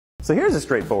So here's a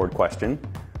straightforward question.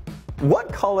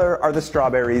 What color are the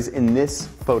strawberries in this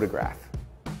photograph?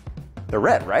 They're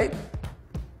red, right?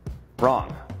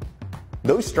 Wrong.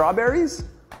 Those strawberries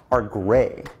are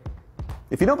gray.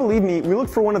 If you don't believe me, we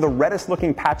looked for one of the reddest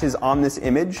looking patches on this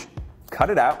image, cut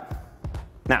it out.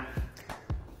 Now,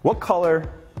 what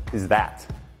color is that?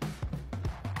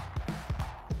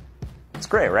 It's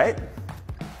gray, right?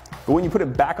 But when you put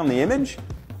it back on the image,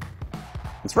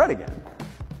 it's red again.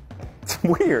 It's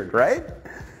weird, right?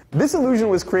 This illusion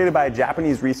was created by a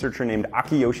Japanese researcher named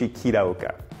Akiyoshi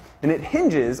Kitaoka, and it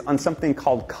hinges on something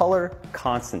called color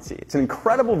constancy. It's an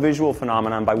incredible visual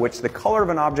phenomenon by which the color of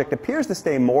an object appears to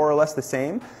stay more or less the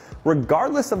same,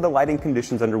 regardless of the lighting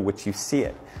conditions under which you see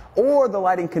it, or the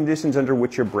lighting conditions under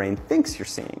which your brain thinks you're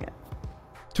seeing it.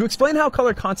 To explain how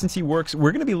color constancy works,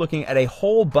 we're going to be looking at a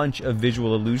whole bunch of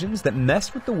visual illusions that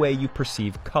mess with the way you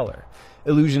perceive color.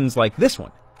 Illusions like this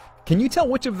one. Can you tell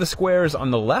which of the squares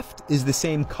on the left is the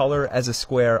same color as a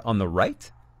square on the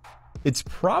right? It's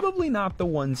probably not the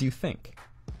ones you think.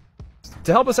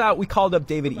 To help us out, we called up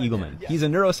David Eagleman. He's a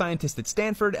neuroscientist at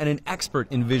Stanford and an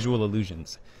expert in visual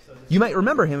illusions. You might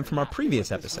remember him from our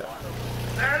previous episode.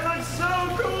 That looks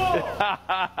so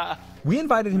cool! We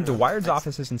invited him to Wired's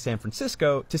offices in San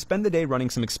Francisco to spend the day running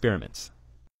some experiments.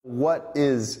 What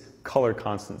is color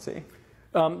constancy?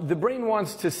 The brain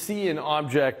wants to see an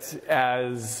object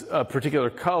as a particular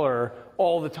color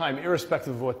all the time,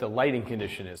 irrespective of what the lighting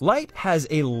condition is. Light has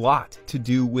a lot to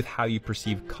do with how you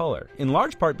perceive color, in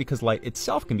large part because light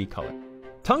itself can be color.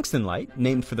 Tungsten light,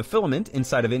 named for the filament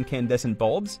inside of incandescent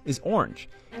bulbs, is orange,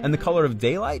 and the color of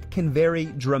daylight can vary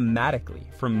dramatically,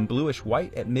 from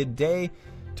bluish-white at midday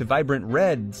to vibrant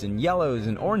reds and yellows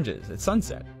and oranges at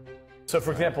sunset. So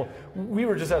for example, we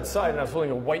were just outside and I was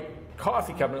holding a white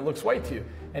coffee cup and it looks white to you.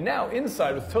 And now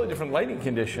inside with totally different lighting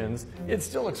conditions, it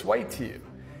still looks white to you.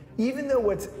 Even though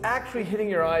what's actually hitting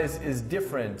your eyes is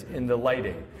different in the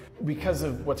lighting, because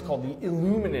of what's called the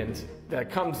illuminant that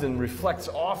comes and reflects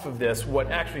off of this, what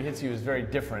actually hits you is very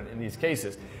different in these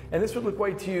cases. And this would look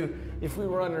white to you if we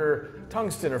were under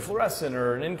tungsten or fluorescent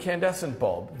or an incandescent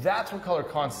bulb. That's what color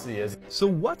constancy is. So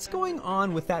what's going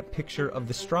on with that picture of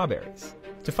the strawberries?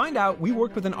 To find out, we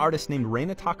worked with an artist named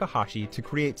Reina Takahashi to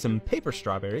create some paper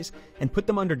strawberries and put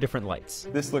them under different lights.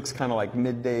 This looks kind of like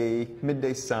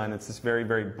midday sun. It's this very,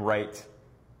 very bright,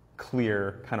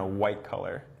 clear, kind of white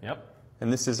color. Yep.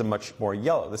 And this is a much more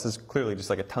yellow. This is clearly just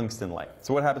like a tungsten light.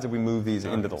 So what happens if we move these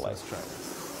into the light? Let's try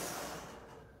this.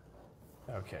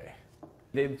 Okay.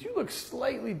 They do look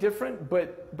slightly different,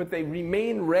 but they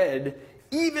remain red,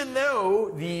 even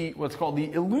though what's called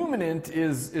the illuminant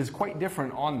is quite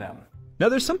different on them. Now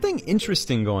there's something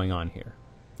interesting going on here.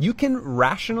 You can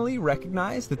rationally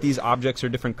recognize that these objects are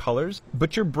different colors,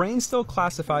 but your brain still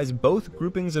classifies both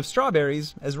groupings of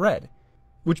strawberries as red.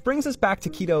 Which brings us back to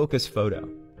Kitaoka's photo.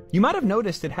 You might have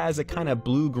noticed it has a kind of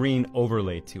blue-green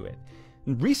overlay to it.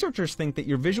 And researchers think that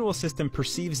your visual system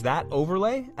perceives that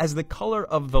overlay as the color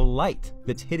of the light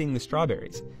that's hitting the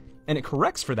strawberries. And it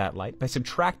corrects for that light by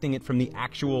subtracting it from the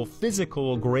actual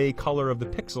physical gray color of the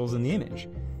pixels in the image.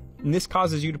 And this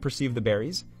causes you to perceive the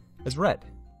berries as red.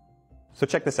 So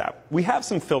check this out. We have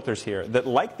some filters here that,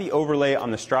 like the overlay on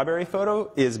the strawberry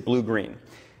photo, is blue-green,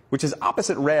 which is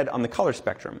opposite red on the color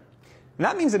spectrum. And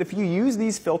that means that if you use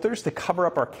these filters to cover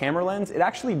up our camera lens, it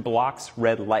actually blocks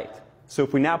red light. So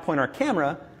if we now point our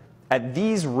camera at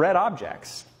these red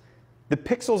objects, the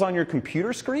pixels on your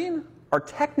computer screen are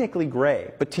technically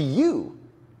gray, but to you,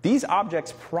 these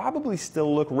objects probably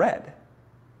still look red.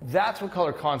 That's what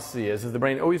color constancy is the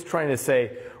brain always trying to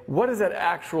say, what is that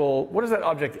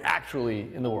object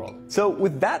actually in the world? So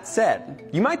with that said,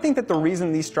 you might think that the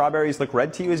reason these strawberries look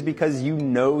red to you is because you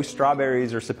know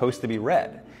strawberries are supposed to be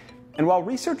red. And while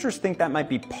researchers think that might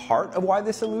be part of why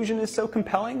this illusion is so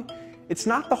compelling, it's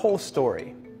not the whole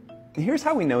story. And here's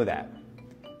how we know that.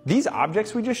 These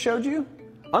objects we just showed you,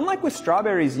 unlike with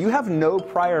strawberries, you have no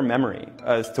prior memory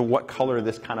as to what color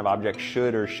this kind of object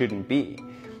should or shouldn't be.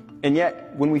 And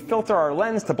yet, when we filter our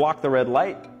lens to block the red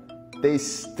light, they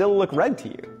still look red to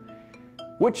you.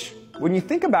 Which, when you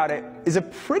think about it, is a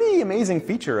pretty amazing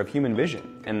feature of human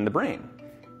vision and the brain.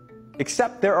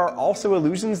 Except there are also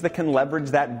illusions that can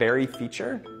leverage that very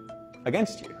feature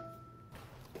against you.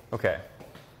 Okay.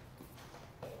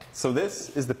 So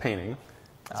this is the painting.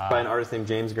 It's by an artist named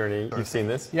James Gurney. You've seen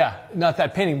this? Yeah, not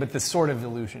that painting, but this sort of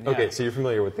illusion. Yeah. Okay, so you're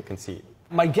familiar with the conceit.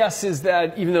 My guess is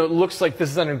that even though it looks like this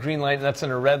is under green light and that's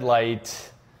under red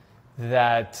light,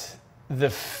 that the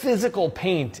physical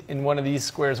paint in one of these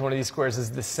squares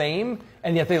is the same,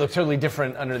 and yet they look totally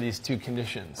different under these two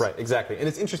conditions. Right, exactly. And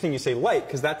it's interesting you say light,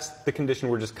 because that's the condition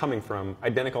we're just coming from,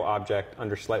 identical object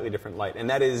under slightly different light. And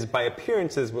that is, by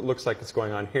appearances, what looks like it's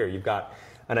going on here. You've got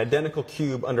an identical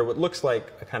cube under what looks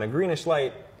like a kind of greenish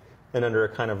light and under a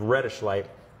kind of reddish light.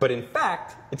 But in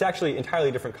fact, it's actually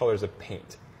entirely different colors of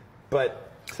paint. But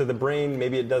to the brain,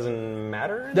 maybe it doesn't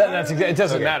matter? It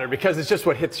doesn't matter, because it's just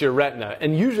what hits your retina.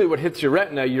 And usually what hits your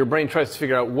retina, your brain tries to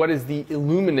figure out what is the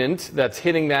illuminant that's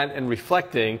hitting that and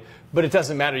reflecting, but it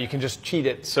doesn't matter. You can just cheat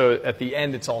it, so at the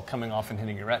end it's all coming off and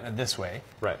hitting your retina this way.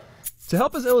 Right. To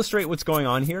help us illustrate what's going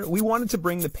on here, we wanted to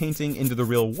bring the painting into the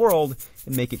real world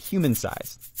and make it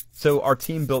human-sized. So our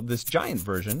team built this giant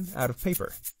version out of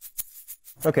paper.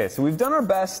 Okay, so we've done our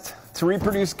best to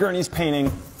reproduce Gurney's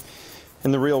painting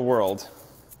in the real world.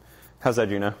 How's that,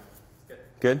 Juno?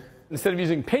 Good? Instead of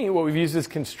using paint, what we've used is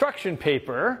construction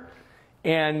paper.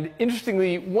 And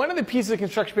interestingly, one of the pieces of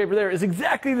construction paper there is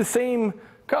exactly the same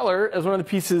color as one of the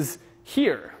pieces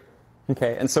here.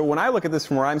 Okay, and so when I look at this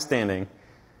from where I'm standing,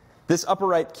 this upper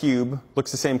right cube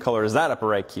looks the same color as that upper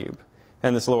right cube.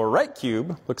 And this lower right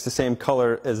cube looks the same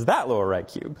color as that lower right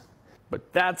cube.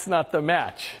 But that's not the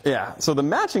match. Yeah, so the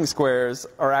matching squares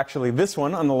are actually this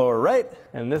one on the lower right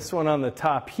and this one on the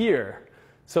top here.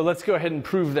 So let's go ahead and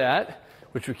prove that,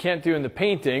 which we can't do in the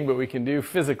painting, but we can do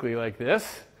physically like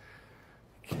this.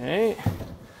 Okay,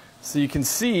 so you can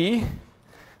see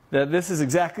that this is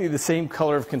exactly the same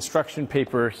color of construction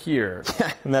paper here.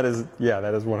 And that is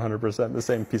 100% the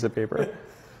same piece of paper.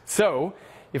 So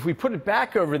if we put it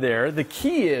back over there, the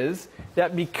key is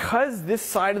that because this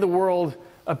side of the world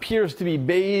appears to be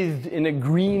bathed in a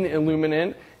green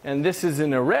illuminant and this is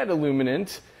in a red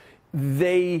illuminant,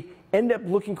 they end up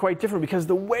looking quite different, because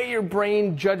the way your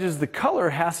brain judges the color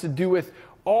has to do with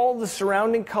all the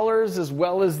surrounding colors as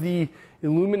well as the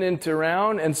illuminant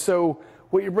around. And so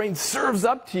what your brain serves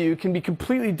up to you can be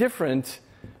completely different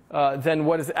than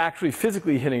what is actually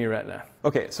physically hitting your retina.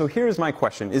 Okay, so here's my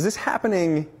question. Is this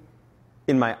happening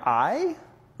in my eye,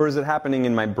 or is it happening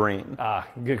in my brain?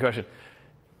 Good question.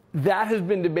 That has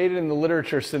been debated in the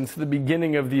literature since the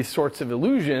beginning of these sorts of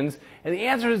illusions, and the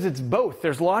answer is it's both.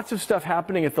 There's lots of stuff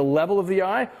happening at the level of the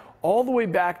eye, all the way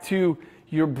back to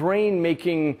your brain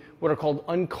making what are called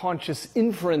unconscious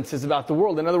inferences about the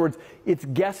world. In other words, it's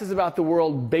guesses about the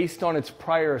world based on its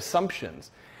prior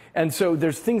assumptions. And so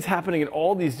there's things happening at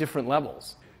all these different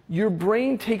levels. Your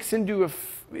brain takes into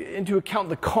account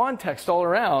the context all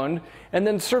around and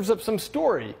then serves up some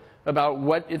story about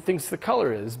what it thinks the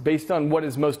color is based on what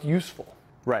is most useful.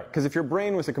 Right, because if your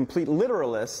brain was a complete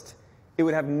literalist, it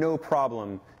would have no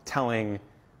problem telling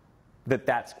that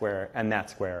that square and that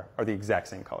square are the exact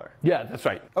same color. Yeah, that's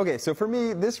right. Okay, so for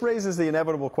me, this raises the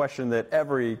inevitable question that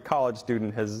every college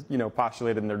student has,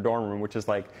 postulated in their dorm room, which is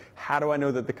like, how do I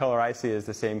know that the color I see is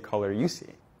the same color you see?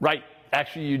 Right.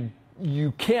 Actually,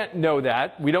 you can't know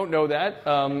that. We don't know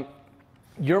that.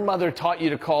 Your mother taught you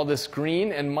to call this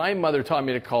green, and my mother taught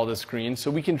me to call this green,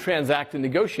 so we can transact and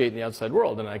negotiate in the outside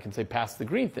world, and I can say, pass the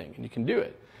green thing, and you can do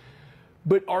it.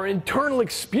 But our internal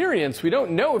experience, we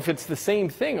don't know if it's the same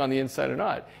thing on the inside or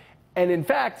not. And in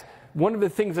fact, one of the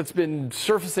things that's been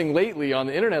surfacing lately on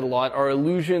the internet a lot are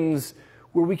illusions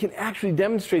where we can actually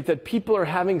demonstrate that people are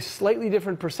having slightly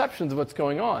different perceptions of what's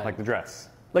going on. Like the dress.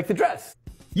 Like the dress.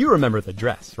 You remember the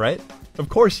dress, right? Of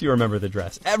course you remember the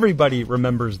dress. Everybody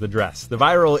remembers the dress, the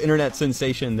viral internet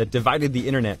sensation that divided the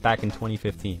internet back in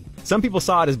 2015. Some people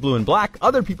saw it as blue and black,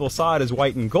 other people saw it as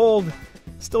white and gold.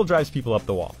 Still drives people up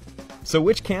the wall. So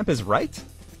which camp is right?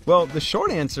 Well, the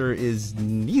short answer is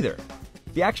neither.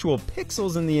 The actual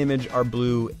pixels in the image are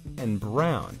blue and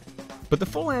brown. But the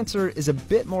full answer is a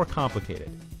bit more complicated.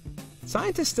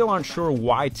 Scientists still aren't sure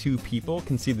why two people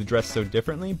can see the dress so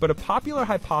differently, but a popular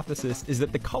hypothesis is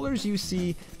that the colors you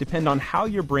see depend on how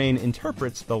your brain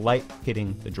interprets the light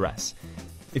hitting the dress.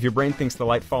 If your brain thinks the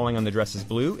light falling on the dress is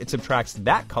blue, it subtracts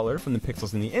that color from the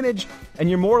pixels in the image, and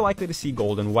you're more likely to see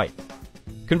gold and white.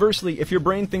 Conversely, if your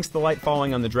brain thinks the light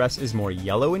falling on the dress is more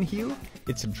yellow in hue,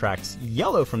 it subtracts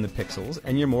yellow from the pixels,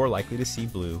 and you're more likely to see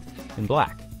blue and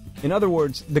black. In other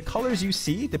words, the colors you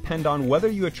see depend on whether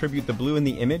you attribute the blue in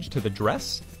the image to the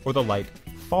dress or the light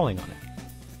falling on it.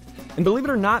 And believe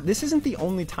it or not, this isn't the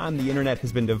only time the internet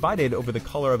has been divided over the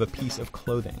color of a piece of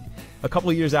clothing. A couple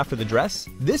of years after the dress,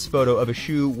 this photo of a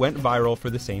shoe went viral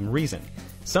for the same reason.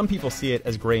 Some people see it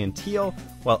as gray and teal,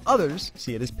 while others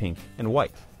see it as pink and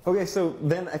white. Okay, so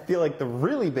then I feel like the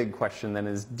really big question then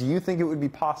is, do you think it would be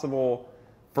possible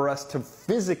for us to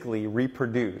physically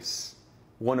reproduce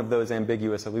one of those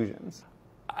ambiguous illusions?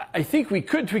 I think we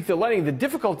could tweak the lighting. The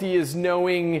difficulty is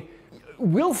knowing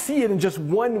we'll see it in just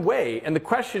one way. And the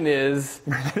question is,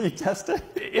 how do you test it?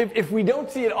 if we don't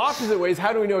see it opposite ways,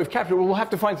 how do we know we've captured it? Well, we'll have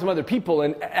to find some other people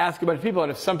and ask a bunch of people.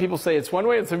 And if some people say it's one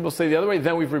way and some people say the other way,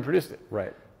 then we've reproduced it.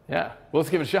 Right. Yeah. Well, let's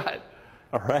give it a shot.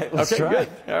 All right, let's Okay, try. good.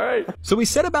 All right. So we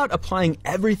set about applying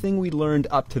everything we learned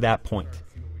up to that point.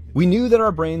 We knew that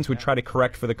our brains would try to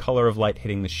correct for the color of light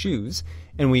hitting the shoes,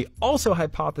 and we also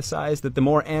hypothesized that the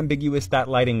more ambiguous that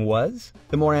lighting was,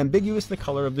 the more ambiguous the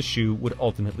color of the shoe would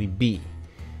ultimately be.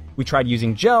 We tried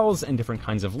using gels and different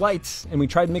kinds of lights, and we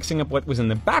tried mixing up what was in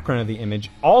the background of the image,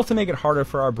 all to make it harder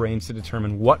for our brains to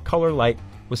determine what color light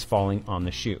was falling on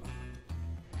the shoe.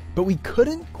 But we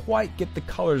couldn't quite get the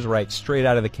colors right straight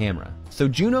out of the camera. So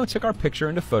Juno took our picture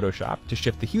into Photoshop to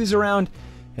shift the hues around,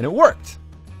 and it worked.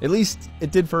 At least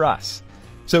it did for us.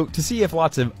 So to see if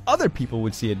lots of other people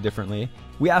would see it differently,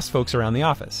 we asked folks around the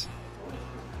office.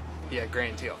 Yeah, gray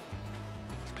and teal.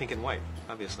 It's pink and white,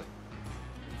 obviously.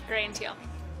 Gray and teal.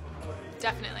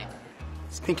 Definitely.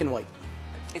 It's pink and white.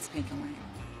 It's pink and white.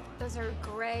 Those are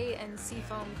gray and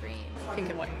seafoam green. Pink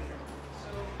and white.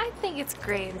 I think it's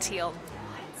gray and teal.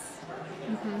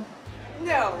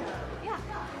 No. Yeah.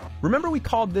 Remember we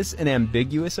called this an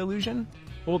ambiguous illusion?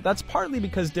 Well, that's partly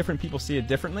because different people see it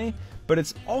differently, but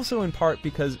it's also in part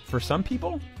because for some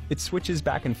people, it switches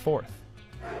back and forth.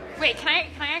 Wait, can I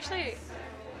actually?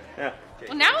 Yeah.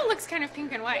 Well, now it looks kind of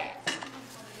pink and white.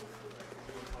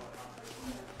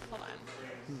 Hold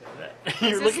on.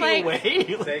 You're this looking like-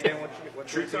 away. Say again,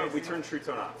 True tone, we turned true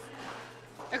tone off.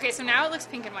 Okay, so now it looks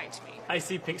pink and white to me. I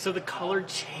see pink. So the color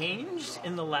changed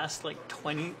in the last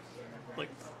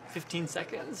 15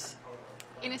 seconds?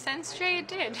 In a sense, Jay, it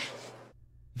did.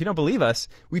 If you don't believe us,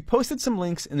 we've posted some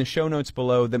links in the show notes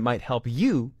below that might help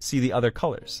you see the other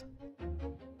colors.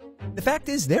 The fact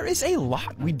is, there is a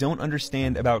lot we don't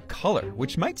understand about color,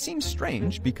 which might seem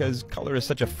strange because color is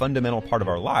such a fundamental part of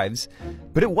our lives,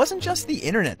 but it wasn't just the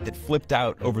internet that flipped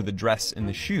out over the dress and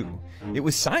the shoe. It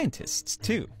was scientists,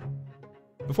 too.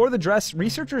 Before the dress,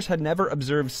 researchers had never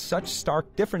observed such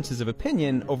stark differences of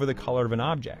opinion over the color of an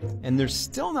object, and they're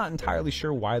still not entirely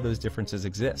sure why those differences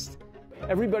exist.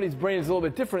 Everybody's brain is a little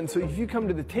bit different, so if you come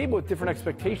to the table with different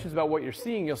expectations about what you're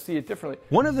seeing, you'll see it differently.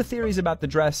 One of the theories about the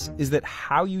dress is that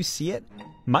how you see it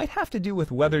might have to do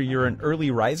with whether you're an early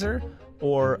riser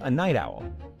or a night owl.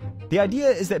 The idea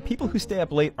is that people who stay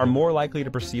up late are more likely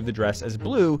to perceive the dress as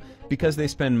blue because they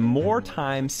spend more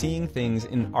time seeing things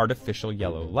in artificial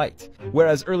yellow light,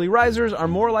 whereas early risers are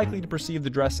more likely to perceive the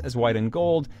dress as white and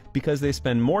gold because they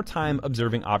spend more time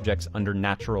observing objects under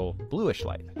natural bluish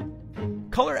light.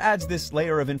 Color adds this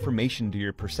layer of information to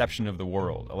your perception of the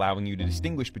world, allowing you to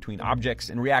distinguish between objects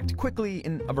and react quickly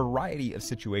in a variety of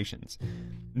situations.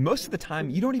 Most of the time,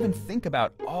 you don't even think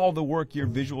about all the work your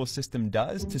visual system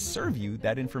does to serve you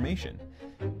that information.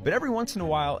 But every once in a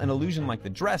while, an illusion like the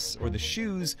dress or the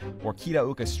shoes or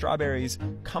Kitaoka's strawberries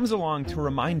comes along to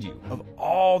remind you of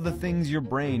all the things your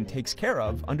brain takes care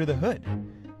of under the hood.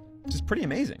 Which is pretty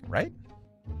amazing, right?